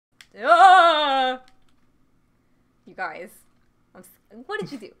guys. What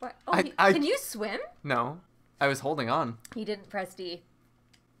did you do? What? Oh, can you swim? No. I was holding on. You didn't press D.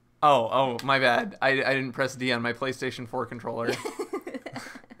 Oh, my bad. I didn't press D on my PlayStation 4 controller.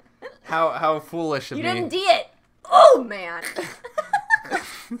 How foolish of me. You didn't D it. Oh, man.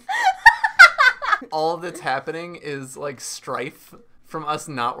 All that's happening is, like, strife from us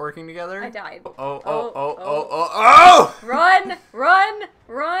not working together. I died. Oh! Run! Run!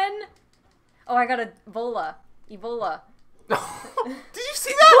 Run! Oh, I got Ebola. Ebola. Did you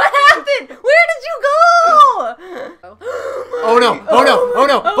see that? What happened? Where did you go? Oh no! Oh no! Oh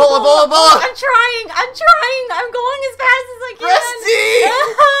no! Bola! I'm trying! I'm going as fast as I can! Rusty!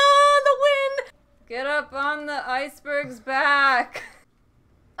 The wind! Get up on the iceberg's back!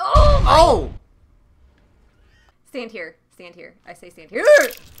 Oh! Stand here. Stand here. I say stand here.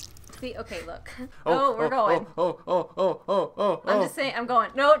 See? Okay, look. Oh, we're going. Oh. I'm just saying, I'm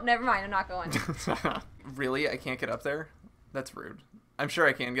going. No, never mind. I'm not going. Really? I can't get up there? That's rude. I'm sure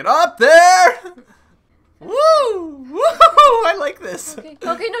I can get up there! Woo! Woo! I like this.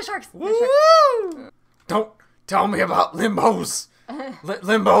 Okay, no sharks. No Woo! sharks. Don't tell me about Limbo's.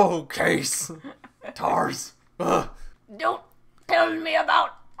 Limbo case. Tars. Ugh. Don't tell me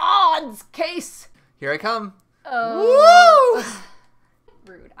about odds case. Here I come. Oh. Woo!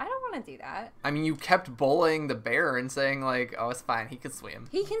 Rude. I don't want to do that. I mean, you kept bullying the bear and saying, like, oh, it's fine. He can swim.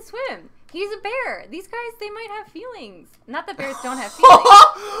 He can swim. He's a bear. These guys, they might have feelings. Not that bears don't have feelings.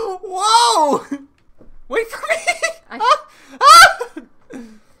 Whoa! Wait for me!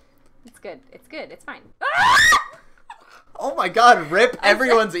 It's good. It's good. It's fine. Oh my god, rip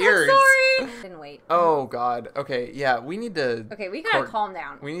everyone's ears. I'm sorry. Didn't wait. Oh god. Okay, yeah, we need to... Okay, we gotta calm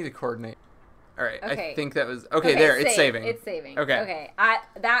down. We need to coordinate. Alright, Okay. I think that was... Okay, there, it's saving. It's saving. Okay. Okay,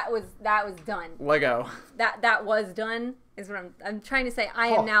 that was done. Lego. That was done is what I'm trying to say. I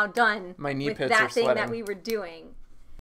am now done My knee with pits that are thing sweating. that we were doing.